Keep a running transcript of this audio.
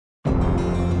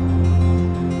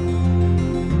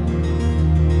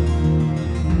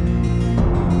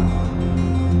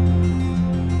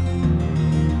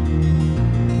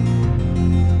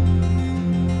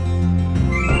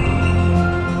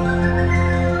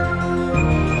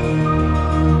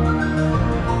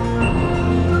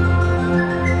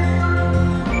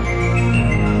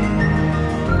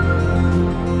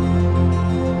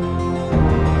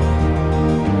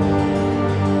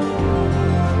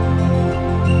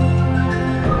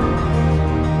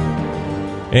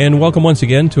And welcome once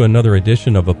again to another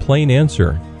edition of A Plain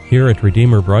Answer here at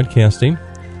Redeemer Broadcasting.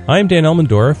 I'm Dan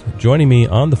Elmendorf. Joining me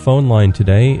on the phone line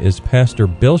today is Pastor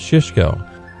Bill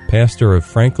Shishko, pastor of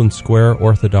Franklin Square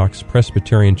Orthodox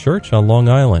Presbyterian Church on Long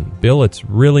Island. Bill, it's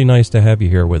really nice to have you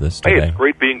here with us today. Hey, it's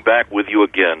great being back with you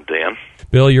again, Dan.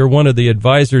 Bill, you're one of the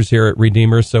advisors here at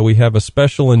Redeemer, so we have a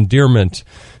special endearment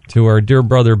to our dear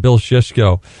brother, Bill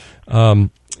Shishko.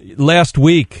 Last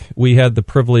week, we had the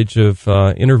privilege of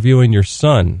interviewing your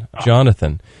son,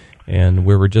 Jonathan, and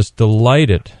we were just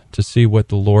delighted to see what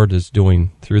the Lord is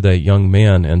doing through that young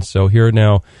man. And so here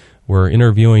now, we're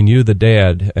interviewing you, the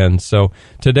dad. And so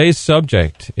today's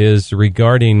subject is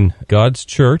regarding God's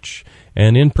church,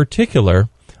 and in particular,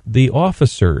 the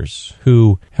officers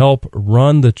who help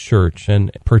run the church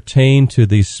and pertain to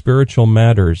these spiritual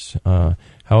matters,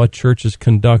 how a church is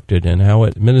conducted and how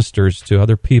it ministers to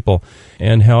other people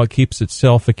and how it keeps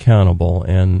itself accountable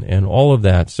and all of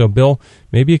that. So, Bill,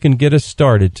 maybe you can get us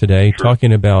started today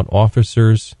talking about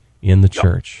officers in the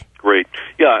church. Great.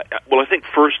 Yeah, well, I think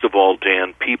first of all,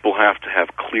 Dan, people have to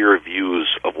have clear views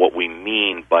of what we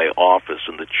mean by office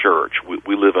in the church.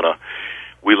 We live in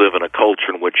a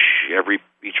culture in which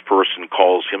each person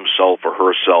calls himself or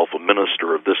herself a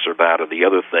minister of this or that or the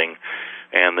other thing.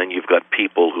 And then you've got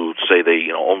people who say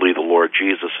only the Lord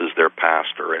Jesus is their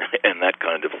pastor and that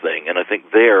kind of thing. And I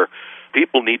think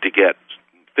people need to get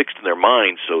fixed in their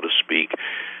minds, so to speak,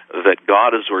 that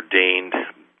God has ordained,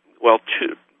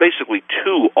 basically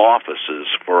two offices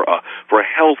for a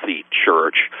healthy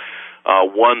church.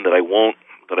 One that I won't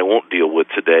deal with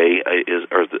today is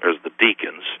the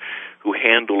deacons, who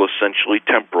handle essentially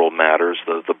temporal matters,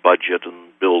 the budget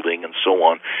and building and so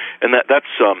on. And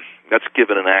that's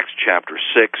given in Acts chapter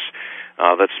 6.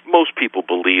 Most people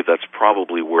believe that's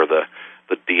probably where the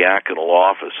diaconal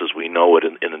office, as we know it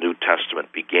in the New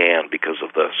Testament, began, because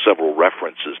of the several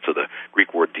references to the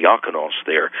Greek word diakonos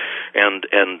there. And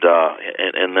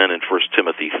then in 1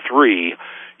 Timothy 3,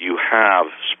 you have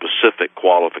specific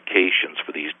qualifications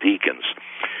for these deacons.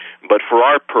 But for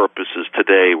our purposes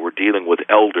today, we're dealing with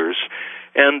elders,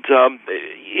 and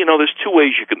there's two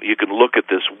ways you can look at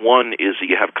this. One is that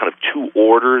you have kind of two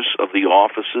orders of the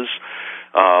offices.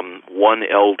 One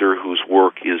elder whose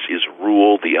work is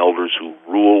rule. The elders who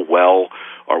rule well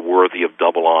are worthy of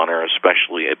double honor,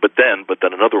 especially. But then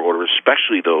another order,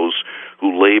 especially those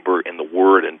who labor in the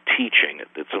word and teaching.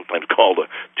 It's sometimes called a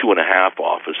 2.5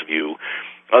 office view.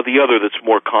 The other that's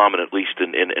more common, at least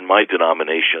in my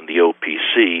denomination, the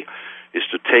OPC, is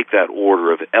to take that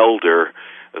order of elder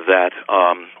that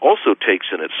also takes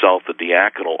in itself the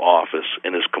diaconal office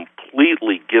and is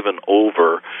completely given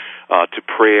over to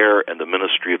prayer and the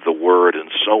ministry of the word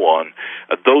and so on.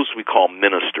 Those we call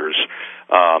ministers.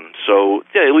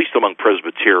 At least among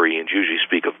Presbyterians, usually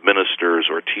speak of ministers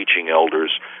or teaching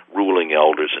elders, ruling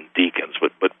elders, and deacons.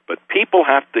 But people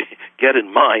have to get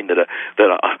in mind that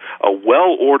a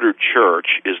well-ordered church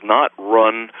is not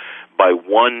run by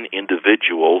one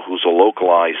individual who's a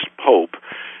localized pope,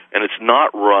 and it's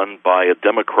not run by a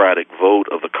democratic vote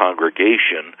of the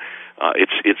congregation.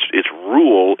 It's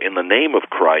rule in the name of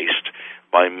Christ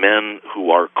by men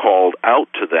who are called out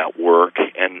to that work,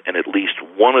 and at least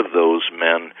one of those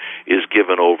men is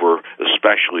given over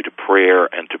especially to prayer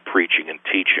and to preaching and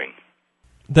teaching.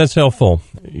 That's helpful.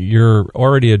 You're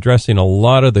already addressing a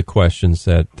lot of the questions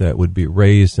that would be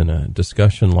raised in a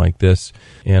discussion like this.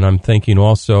 And I'm thinking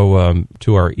also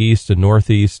to our east and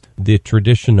northeast, the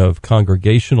tradition of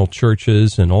congregational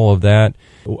churches and all of that.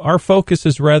 Our focus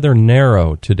is rather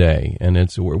narrow today, and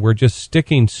we're just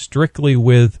sticking strictly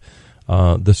with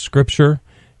the Scripture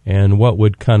and what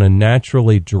would kind of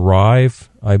naturally derive,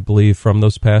 I believe, from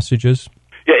those passages.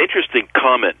 Yeah, interesting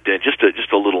comment, Dan. Just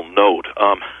a little note.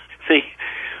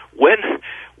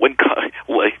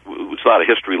 It's not a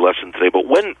history lesson today, but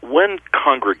when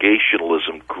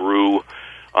Congregationalism grew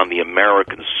on the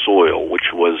American soil,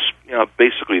 which was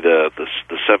basically the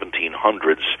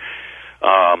 1700s,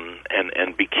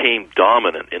 and became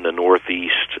dominant in the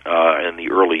Northeast in the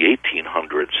early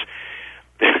 1800s,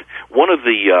 one of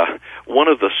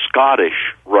the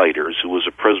Scottish writers, who was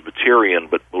a Presbyterian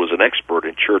but was an expert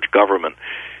in church government,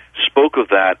 spoke of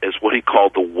that as what he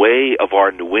called the way of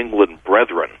our New England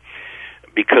brethren,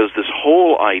 because this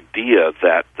whole idea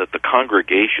that the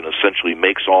congregation essentially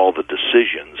makes all the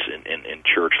decisions in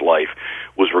church life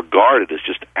was regarded as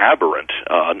just aberrant.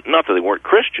 Not that they weren't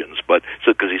Christians, but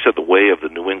because he said the way of the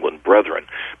New England brethren.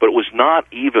 But it was not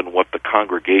even what the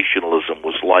Congregationalism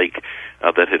was like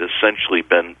that had essentially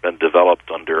been developed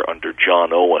under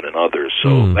John Owen and others.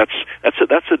 So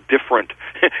that's a different.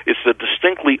 It's a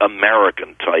distinctly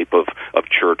American type of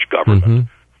church government.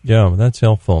 Mm-hmm. Yeah, that's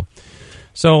helpful.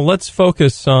 So let's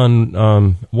focus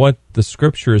on what the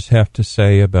Scriptures have to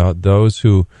say about those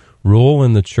who rule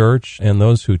in the church and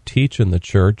those who teach in the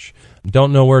church.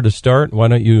 Don't know where to start? Why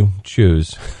don't you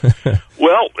choose?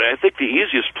 Well, I think the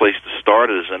easiest place to start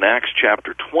is in Acts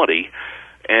chapter 20,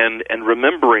 and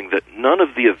remembering that none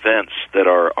of the events that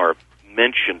are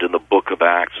mentioned in the book of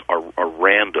Acts are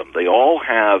random. They all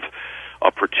have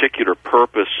a particular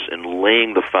purpose in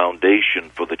laying the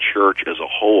foundation for the church as a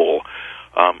whole.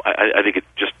 I think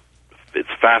it's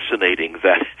fascinating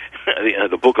that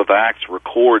the book of Acts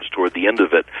records toward the end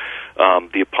of it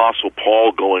the Apostle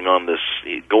Paul going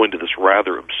to this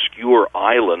rather obscure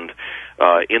island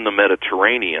in the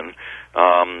Mediterranean,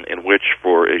 in which,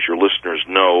 as your listeners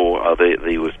know,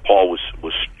 Paul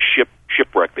was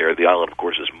shipwrecked there. The island, of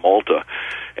course, is Malta,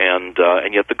 and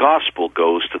yet the gospel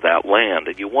goes to that land,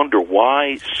 and you wonder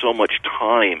why so much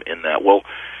time in that. Well,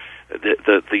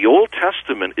 the Old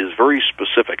Testament is very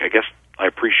specific. I guess I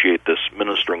appreciate this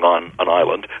ministering on an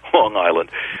island, Long Island,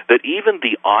 that even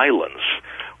the islands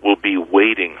will be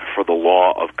waiting for the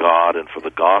law of God and for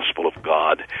the gospel of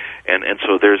God. And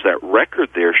so there's that record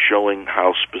there showing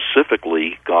how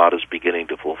specifically God is beginning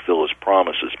to fulfill his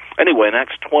promises. Anyway, in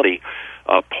Acts 20,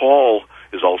 Paul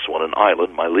is also on an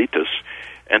island, Miletus,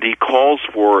 and he calls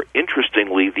for,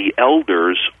 interestingly, the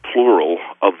elders, plural,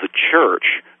 of the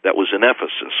church that was in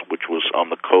Ephesus, which was on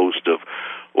the coast of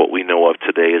what we know of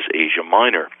today as Asia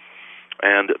Minor.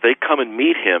 And they come and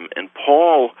meet him, and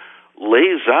Paul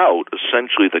lays out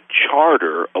essentially the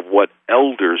charter of what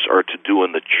elders are to do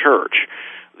in the church.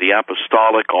 The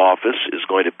apostolic office is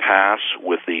going to pass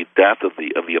with the death of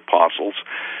the apostles,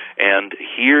 and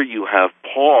here you have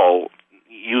Paul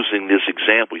using this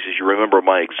example. He says, "You remember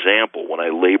my example when I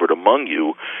labored among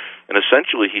you," and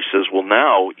essentially he says, "Well,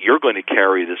 now you're going to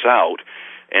carry this out."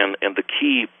 And the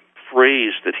key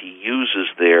phrase that he uses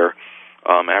there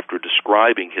after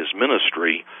describing his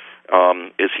ministry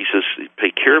is he says,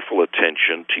 "Pay careful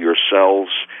attention to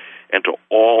yourselves and to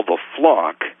all the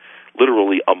flock,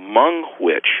 literally among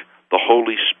which the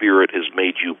Holy Spirit has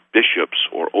made you bishops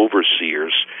or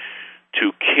overseers,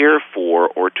 to care for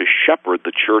or to shepherd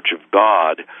the church of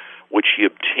God, which he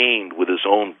obtained with his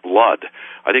own blood."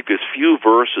 I think there's few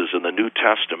verses in the New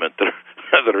Testament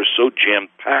that are so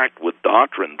jam-packed with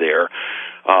doctrine there.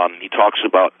 He talks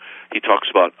about,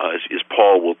 as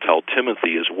Paul will tell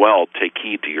Timothy as well, take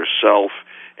heed to yourself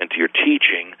and to your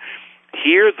teaching.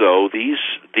 Here, though, these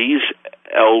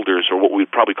elders are what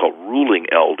we'd probably call ruling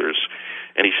elders,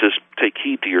 and he says, take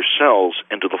heed to yourselves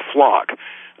and to the flock.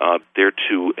 They're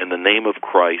to, in the name of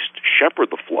Christ, shepherd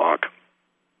the flock.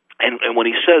 And when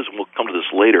he says, and we'll come to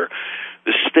this later,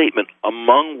 this statement,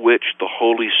 among which the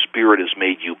Holy Spirit has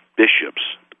made you bishops.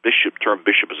 The term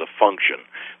bishop is a function.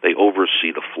 They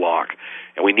oversee the flock.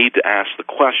 And we need to ask the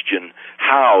question,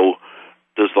 how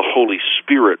does the Holy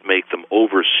Spirit make them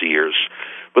overseers?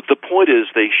 But the point is,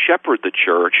 they shepherd the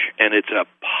church, and it's a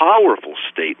powerful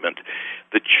statement.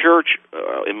 The church,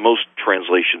 in most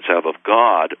translations, have of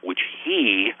God, which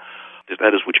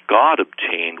God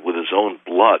obtained with his own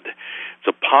blood. It's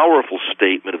a powerful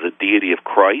statement of the deity of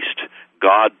Christ.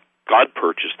 God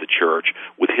purchased the church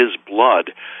with his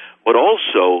blood. But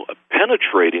also,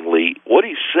 penetratingly, what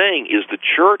he's saying is the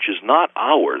church is not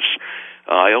ours.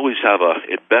 I always have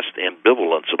at best,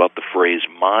 ambivalence about the phrase,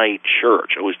 my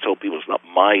church. I always tell people it's not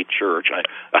my church.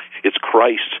 It's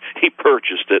Christ. He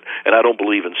purchased it, and I don't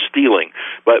believe in stealing.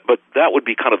 But that would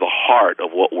be kind of the heart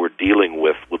of what we're dealing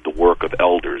with the work of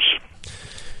elders.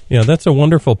 Yeah, that's a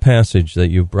wonderful passage that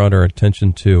you've brought our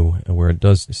attention to, where it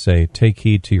does say, take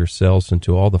heed to yourselves and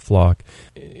to all the flock.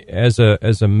 As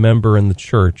a member in the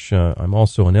church, I'm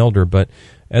also an elder, but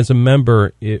as a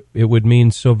member, it would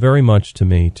mean so very much to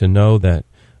me to know that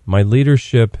my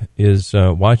leadership is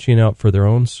watching out for their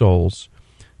own souls,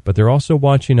 but they're also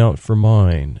watching out for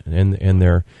mine, and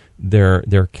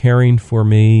they're caring for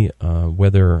me,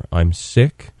 whether I'm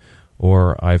sick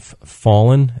or I've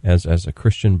fallen as a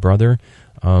Christian brother.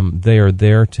 They are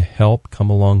there to help, come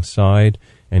alongside,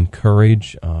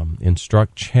 encourage,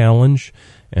 instruct, challenge,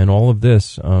 and all of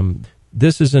this.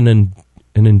 This is an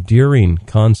endearing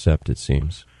concept, it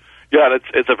seems. Yeah,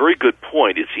 it's a very good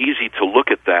point. It's easy to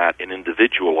look at that and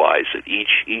individualize it.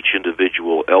 Each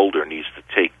individual elder needs to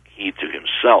take heed to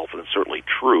himself, and it's certainly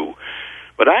true.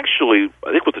 But actually,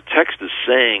 I think what the text is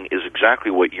saying is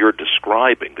exactly what you're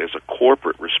describing. There's a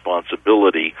corporate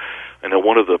responsibility, and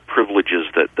one of the privileges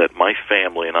that my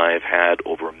family and I have had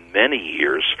over many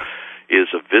years is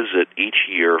a visit each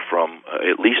year from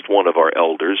at least one of our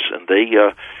elders, and they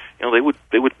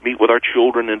they would meet with our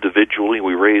children individually.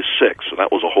 We raised 6, so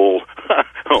that was a whole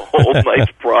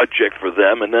nice project for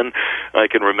them. And then I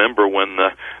can remember when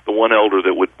the one elder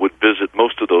that would visit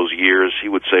most of those years, he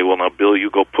would say, "Well, now Bill, you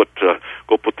go put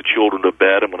the children to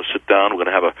bed. I'm going to sit down. We're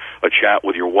going to have a chat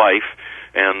with your wife."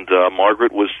 And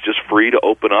Margaret was just free to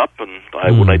open up, and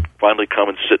when I'd finally come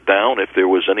and sit down, if there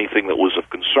was anything that was of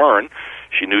concern,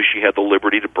 she knew she had the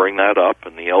liberty to bring that up,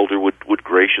 and the elder would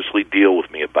graciously deal with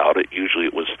me about it. Usually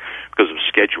it was because of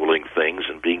scheduling things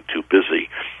and being too busy.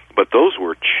 But those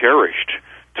were cherished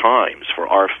times for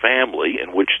our family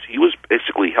in which he was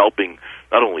basically helping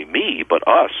not only me, but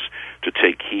us to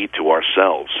take heed to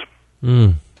ourselves.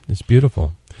 It's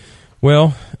beautiful.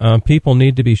 Well, people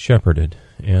need to be shepherded,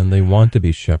 and they want to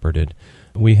be shepherded.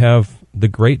 We have the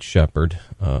great shepherd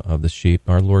of the sheep,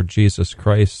 our Lord Jesus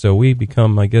Christ, so we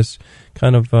become, I guess,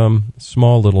 kind of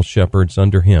small little shepherds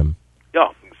under him. Yeah,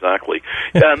 exactly.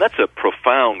 Yeah, and that's a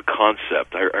profound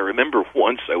concept. I remember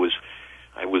once I was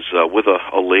with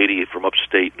a lady from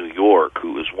upstate New York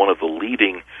who is one of the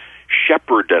leading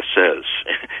shepherdesses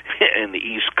in the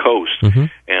East Coast, and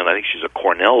I think she's a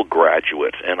Cornell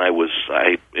graduate. And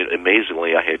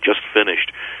amazingly, I had just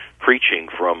finished preaching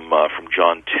from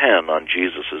John 10 on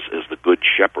Jesus as the Good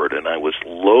Shepherd, and I was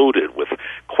loaded with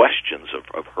questions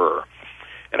of her.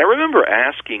 And I remember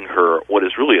asking her what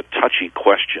is really a touchy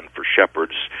question for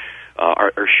shepherds: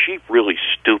 are sheep really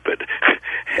stupid?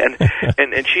 and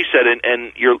she said,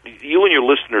 and you and your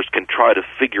listeners can try to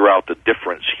figure out the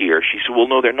difference here. She said, well,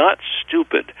 no, they're not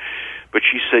stupid. But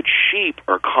she said sheep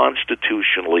are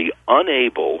constitutionally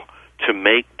unable to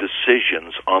make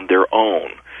decisions on their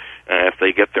own. If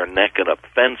they get their neck in a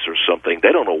fence or something,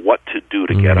 they don't know what to do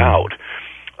to get out.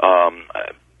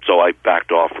 So I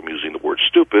backed off from using the word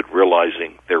stupid,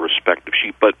 realizing their respective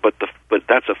sheep. But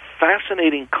that's a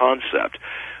fascinating concept.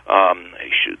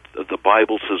 The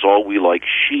Bible says all we like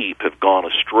sheep have gone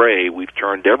astray. We've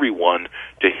turned everyone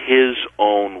to his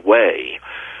own way.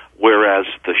 Whereas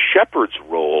the shepherd's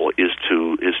role is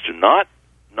to not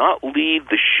lead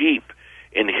the sheep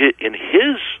in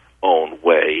his own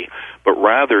way, but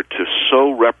rather to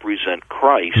so represent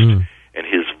Christ and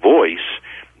his voice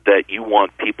that you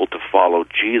want people to follow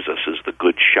Jesus as the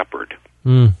Good Shepherd.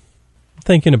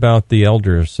 Thinking about the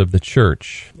elders of the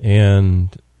church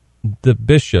and the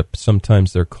bishop,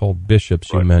 sometimes they're called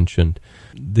bishops, you mentioned.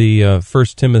 The 1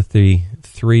 Timothy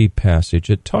 3 passage,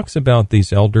 it talks about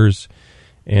these elders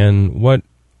and what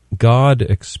God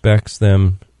expects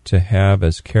them to have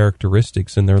as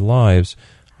characteristics in their lives.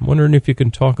 I'm wondering if you can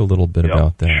talk a little bit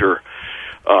about that. Sure.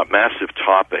 Massive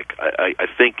topic. I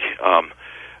think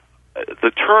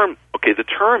the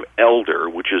term elder,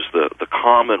 which is the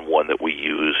common one that we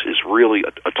use, is really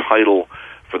a title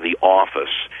for the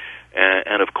office.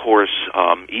 And of course,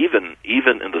 even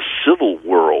in the civil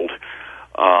world,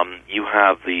 you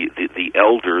have the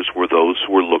elders were those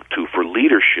who were looked to for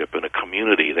leadership in a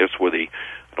community. That's where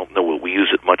I don't know we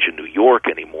use it much in New York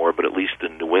anymore, but at least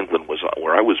in New England was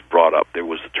where I was brought up. There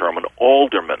was the term an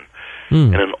alderman,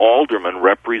 and an alderman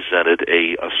represented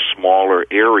a smaller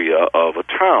area of a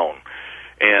town,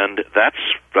 and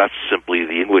that's simply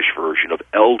the English version of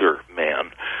elder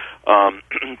man.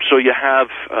 So you have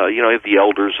the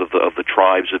elders of the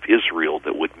tribes of Israel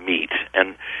that would meet,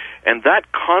 and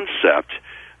that concept,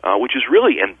 which is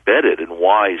really embedded in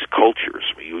wise cultures.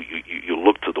 You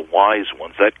look to the wise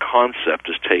ones. That concept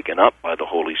is taken up by the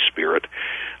Holy Spirit.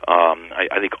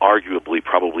 I think arguably,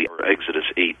 probably Exodus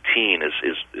 18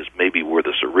 is maybe where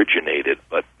this originated,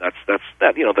 but that's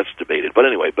debated. But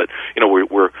anyway,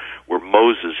 where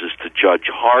Moses is to judge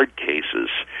hard cases,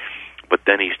 but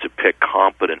then he's to pick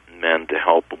competent men to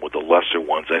help him with the lesser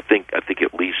ones. I think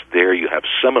at least there you have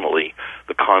seminally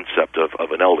the concept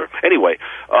of an elder. Anyway,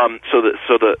 so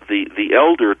the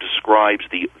elder describes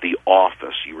the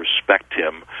office. You respect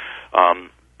him.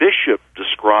 Bishop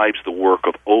describes the work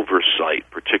of oversight,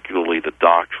 particularly the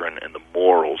doctrine and the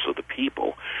morals of the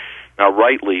people. Now,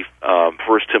 rightly, 1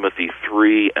 Timothy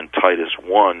 3 and Titus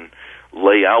 1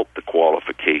 lay out the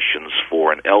qualifications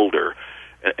for an elder,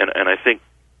 and I think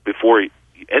before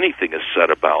anything is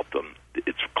said about them,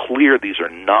 it's clear these are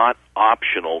not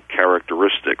optional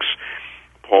characteristics.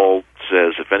 Paul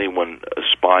says if anyone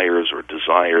aspires or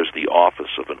desires the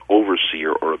office of an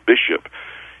overseer or a bishop,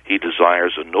 he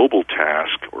desires a noble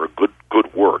task or a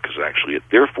good work is actually it.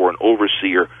 Therefore, an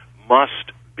overseer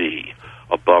must be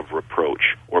above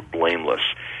reproach or blameless.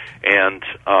 And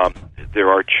there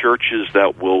are churches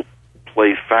that will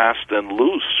play fast and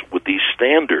loose with these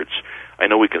standards. I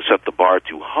know we can set the bar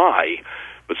too high,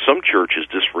 but some churches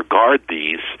disregard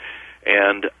these,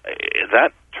 and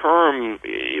that term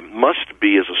must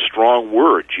be is a strong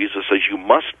word. Jesus says you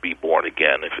must be born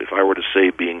again. If I were to say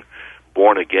being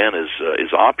born again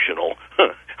is optional,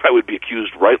 I would be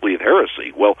accused rightly of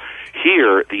heresy. Well,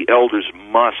 here the elders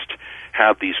must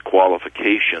have these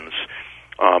qualifications,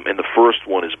 and the first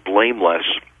one is blameless,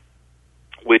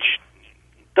 which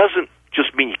doesn't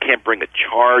just mean you can't bring a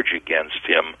charge against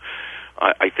him.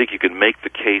 I think you can make the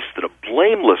case that a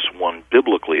blameless one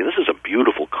biblically, and this is a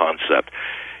beautiful concept,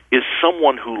 is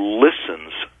someone who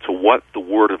listens to what the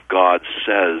Word of God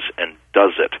says and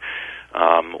does it.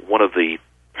 One of the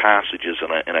passages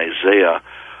in Isaiah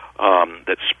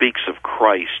that speaks of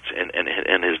Christ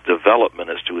and his development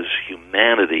as to his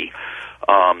humanity,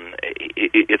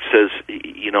 it says,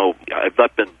 I've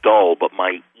not been dull, but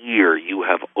my ear you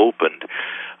have opened.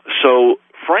 So,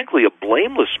 frankly, a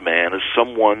blameless man is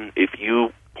someone, if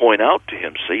you point out to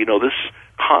him, say, this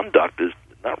conduct is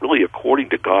not really according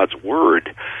to God's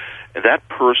word, and that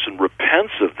person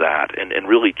repents of that and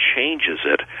really changes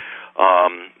it,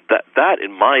 that,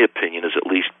 in my opinion, is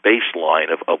at least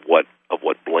baseline of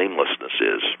what blamelessness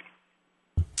is.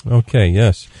 Okay,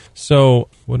 yes. So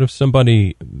what if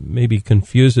somebody maybe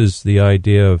confuses the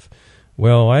idea of,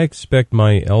 well, I expect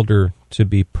my elder to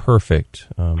be perfect?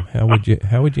 How would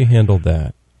you handle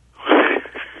that?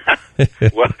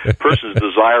 Well, a person is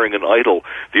desiring an idol.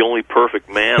 The only perfect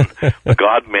man, the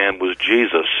God-man, was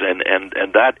Jesus,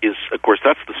 and that is, of course,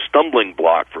 that's the stumbling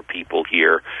block for people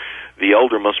here. The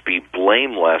elder must be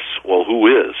blameless. Well, who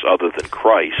is other than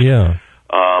Christ? Yeah.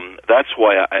 That's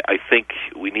why I think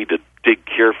we need to dig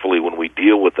carefully when we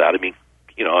deal with that. I mean,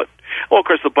 of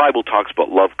course, the Bible talks about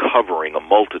love covering a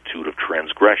multitude of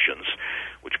transgressions,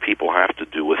 which people have to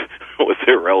do with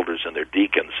their elders and their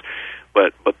deacons.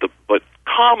 But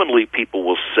commonly people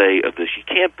will say of this, you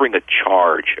can't bring a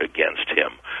charge against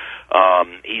him.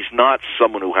 He's not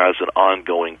someone who has an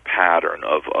ongoing pattern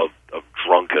of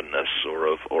drunkenness or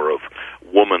of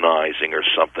womanizing or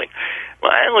something.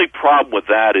 My only problem with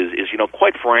that is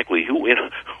quite frankly, who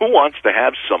wants to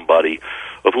have somebody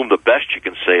of whom the best you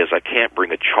can say is I can't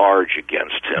bring a charge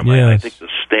against him? Yes. I think the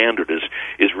standard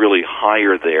is really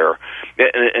higher there.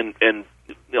 And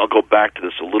I'll go back to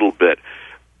this a little bit.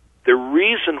 The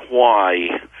reason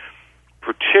why,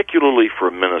 particularly for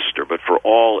a minister, but for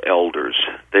all elders,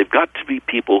 they've got to be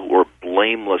people who are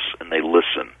blameless and they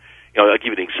listen. I'll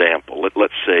give you an example.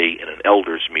 Let's say in an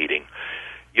elders meeting,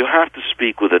 you have to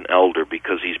speak with an elder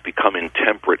because he's become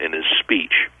intemperate in his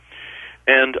speech.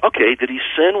 And, okay, did he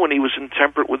sin when he was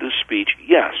intemperate with his speech?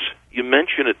 Yes. You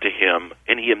mention it to him,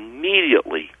 and he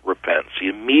immediately repents. He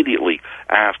immediately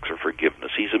asks for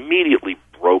forgiveness. He's immediately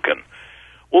broken.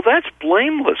 Well, that's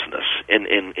blamelessness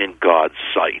in God's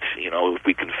sight. If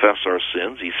we confess our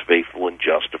sins, he's faithful and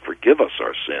just to forgive us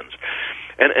our sins.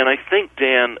 And I think,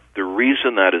 Dan, the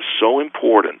reason that is so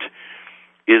important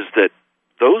is that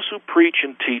those who preach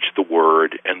and teach the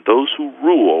Word and those who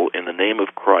rule in the name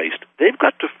of Christ, they've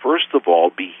got to first of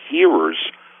all be hearers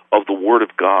of the Word of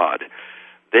God.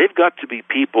 They've got to be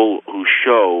people who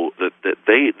show that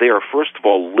they are first of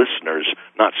all listeners,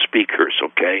 not speakers,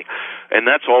 okay? And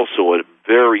that's also a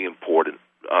very important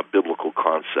biblical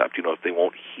concept. If they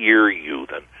won't hear you,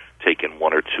 then take in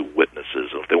one or two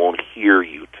witnesses. If they won't hear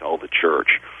you, tell the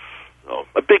church. So,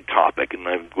 a big topic,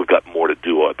 and we've got more to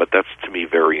do, but that's, to me,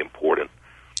 very important.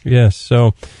 Yes,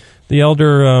 so the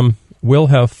elder will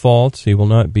have faults. He will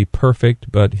not be perfect,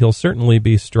 but he'll certainly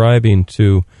be striving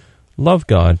to love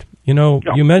God.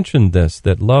 You mentioned this,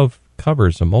 that love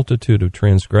covers a multitude of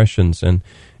transgressions, and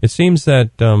it seems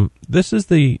that this is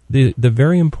the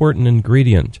very important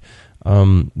ingredient.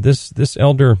 This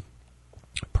elder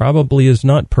probably is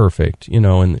not perfect, in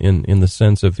the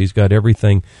sense of he's got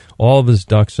everything, all of his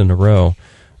ducks in a row.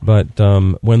 But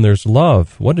when there's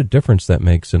love, what a difference that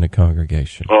makes in a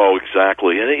congregation. Oh,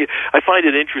 exactly. And I find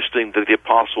it interesting that the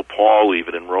Apostle Paul,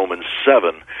 even in Romans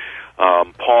 7,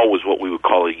 Paul was what we would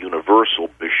call a universal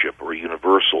bishop or a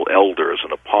universal elder as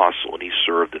an apostle, and he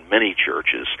served in many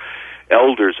churches.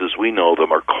 Elders, as we know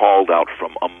them, are called out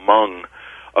from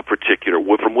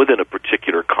within a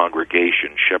particular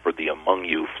congregation, shepherd the among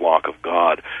you flock of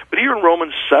God. But here in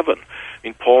Romans 7,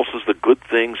 Paul says the good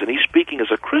things, and he's speaking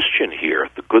as a Christian here,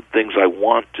 the good things I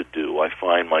want to do, I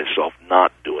find myself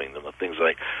not doing them. The things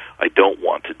I don't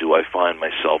want to do, I find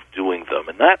myself doing them.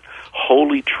 And that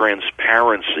holy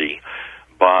transparency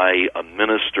by a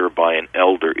minister, by an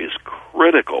elder, is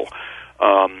critical.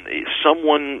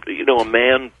 A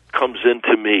man comes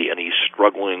into me and he's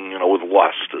struggling, with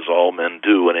lust, as all men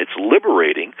do, and it's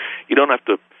liberating. You don't have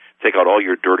to take out all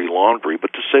your dirty laundry,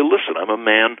 but to say, listen, I'm a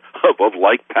man of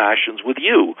like passions with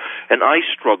you, and I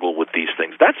struggle with these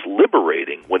things. That's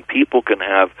liberating when people can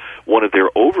have one of their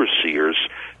overseers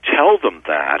tell them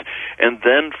that, and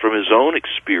then from his own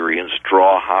experience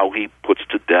draw how he puts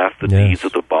to death the needs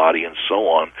of the body and so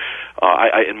on.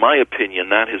 In my opinion,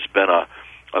 that has been a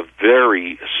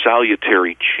very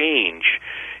salutary change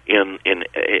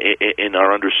in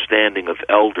our understanding of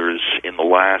elders in the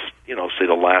last, say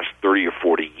the last 30 or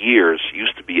 40 years.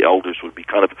 Used to be elders could be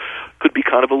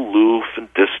kind of aloof and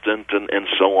distant and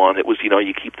so on. It was,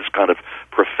 you keep this kind of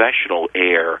professional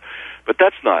air, but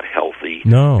that's not healthy.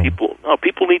 No.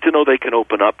 People need to know they can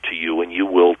open up to you and you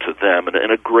will to them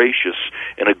in a gracious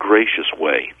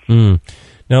way.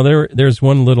 Now there's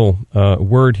one little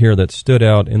word here that stood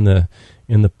out in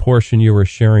the portion you were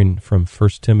sharing from 1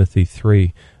 Timothy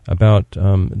 3 about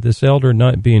this elder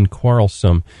not being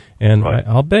quarrelsome. And right.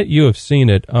 I'll bet you have seen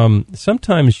it.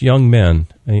 Sometimes young men,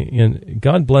 and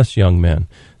God bless young men,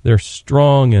 they're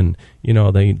strong and,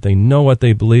 they know what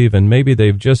they believe, and maybe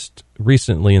they've just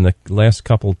recently in the last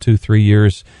couple, 2-3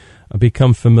 years,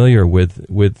 become familiar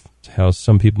with how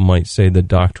some people might say the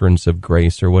doctrines of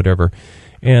grace or whatever.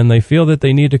 And they feel that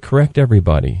they need to correct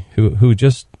everybody who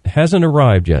just hasn't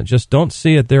arrived yet. Just don't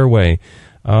see it their way.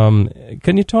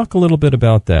 Can you talk a little bit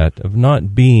about that, of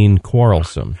not being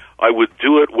quarrelsome? I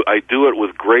do it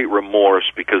with great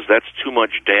remorse, because that's too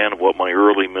much, Dan, of what my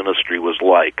early ministry was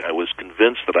like. I was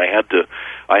convinced that I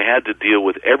had to deal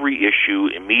with every issue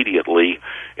immediately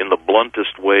in the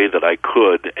bluntest way that I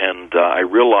could, and I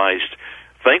realized,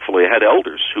 thankfully, I had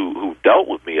elders who dealt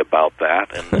with me about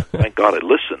that, and thank God I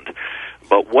listened.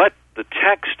 But what the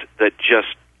text that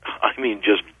just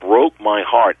broke my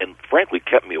heart and frankly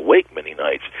kept me awake many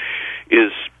nights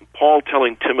is Paul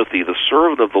telling Timothy, the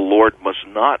servant of the Lord must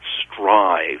not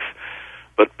strive,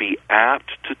 but be apt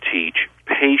to teach,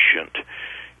 patient,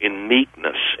 in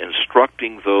meekness,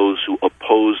 instructing those who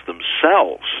oppose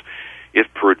themselves, if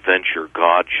peradventure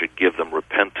God should give them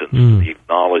repentance, the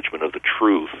acknowledgement of the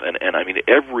truth. And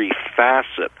every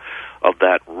facet of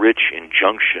that rich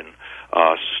injunction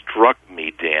struck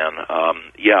me, Dan.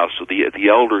 So the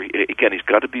elder, again, he's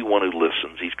got to be one who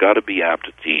listens. He's got to be apt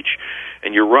to teach.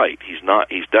 And you're right,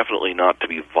 he's definitely not to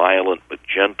be violent, but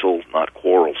gentle, not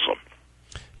quarrelsome.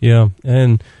 Yeah,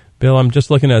 and Bill, I'm just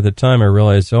looking at the time. I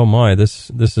realize, oh my, this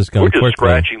is going quickly. We're just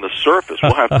scratching the surface.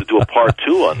 We'll have to do a part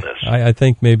 2 on this. I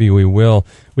think maybe we will.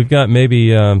 We've got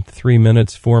maybe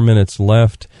 4 minutes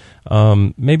left.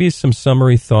 Maybe some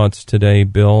summary thoughts today,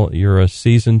 Bill. You're a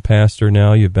seasoned pastor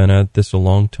now. You've been at this a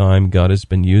long time. God has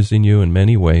been using you in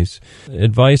many ways.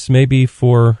 Advice maybe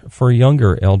for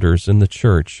younger elders in the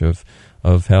church of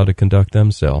how to conduct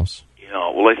themselves.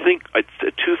 Well, I think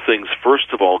 2 things.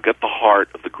 First of all, get the heart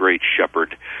of the great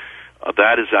shepherd.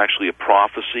 That is actually a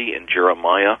prophecy in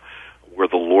Jeremiah where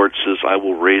the Lord says, I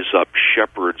will raise up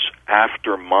shepherds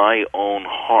after my own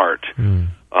heart, who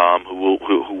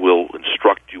will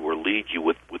instruct you or lead you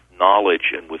with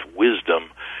knowledge and with wisdom,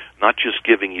 not just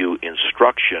giving you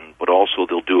instruction, but also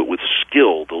they'll do it with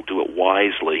skill, they'll do it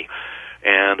wisely.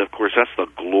 And, of course, that's the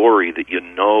glory that you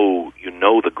know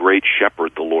the great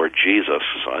shepherd, the Lord Jesus.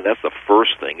 So that's the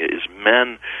first thing, is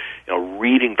men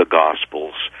reading the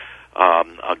Gospels,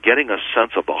 getting a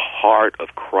sense of the heart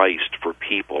of Christ for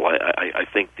people. I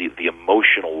think the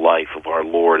emotional life of our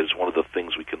Lord is one of the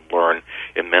things we can learn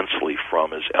immensely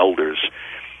from as elders.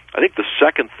 I think the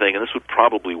second thing, and this would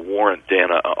probably warrant,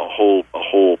 Dan, a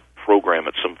whole program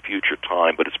at some future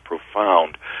time, but it's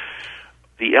profound.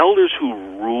 The elders who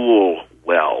rule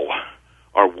well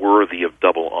are worthy of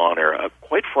double honor.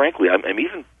 Quite frankly, I'm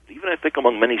even I think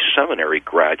among many seminary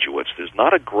graduates, there's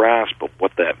not a grasp of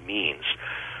what that means.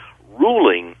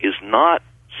 Ruling is not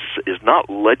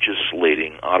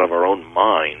legislating out of our own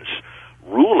minds.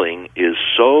 Ruling is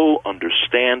so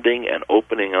understanding and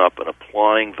opening up and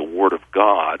applying the Word of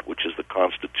God, which is the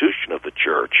constitution of the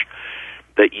church,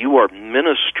 that you are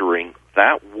ministering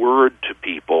that Word to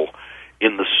people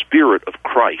in the spirit of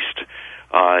Christ.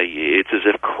 It's as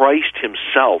if Christ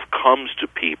himself comes to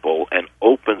people and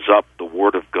opens up the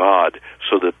Word of God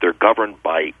so that they're governed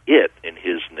by it in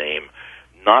his name,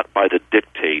 not by the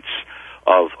dictates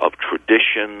of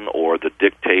tradition or the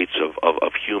dictates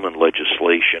of human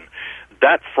legislation.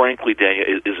 That, frankly,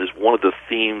 Daniel, is one of the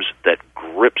themes that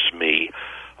grips me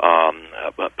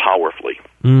powerfully.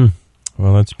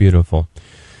 Well, that's beautiful.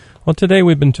 Well, today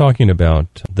we've been talking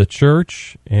about the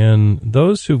church and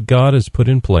those who God has put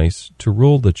in place to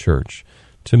rule the church,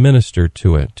 to minister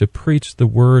to it, to preach the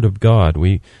Word of God.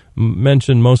 We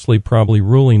mentioned mostly probably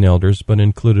ruling elders, but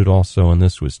included also, and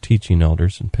this was teaching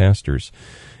elders and pastors.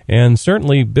 And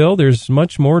certainly, Bill, there's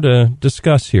much more to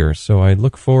discuss here, so I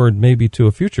look forward maybe to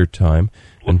a future time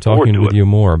and talking with you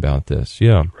more about this.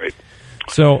 Yeah. Great.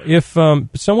 So if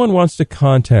someone wants to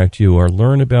contact you or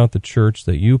learn about the church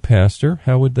that you pastor,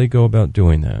 how would they go about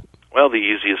doing that? Well, the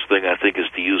easiest thing, I think, is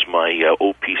to use my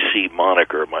OPC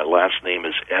moniker. My last name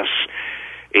is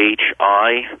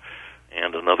S-H-I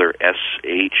and another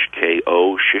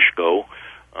S-H-K-O, Shishko,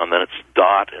 and then it's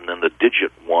dot and then the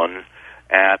digit 1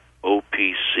 at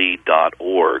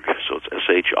opc.org. So it's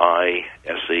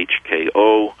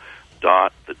S-H-I-S-H-K-O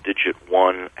dot the digit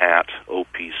 1 at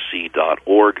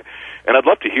opc.org. And I'd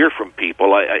love to hear from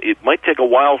people. It might take a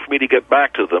while for me to get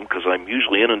back to them because I'm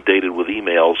usually inundated with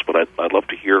emails, but I'd love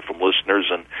to hear from listeners,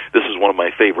 and this is one of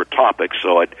my favorite topics,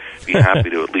 so I'd be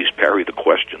happy to at least parry the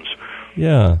questions.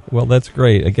 Yeah, well, that's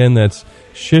great. Again, that's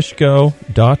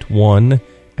shishko.1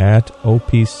 at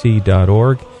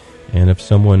opc.org. And if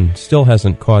someone still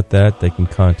hasn't caught that, they can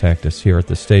contact us here at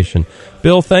the station.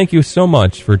 Bill, thank you so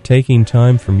much for taking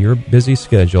time from your busy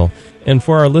schedule. And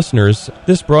for our listeners,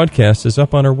 this broadcast is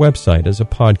up on our website as a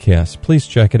podcast. Please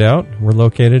check it out. We're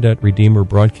located at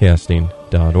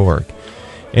RedeemerBroadcasting.org.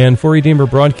 And for Redeemer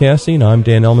Broadcasting, I'm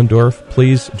Dan Elmendorf.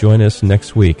 Please join us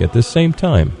next week at this same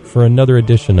time for another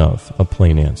edition of A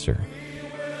Plain Answer.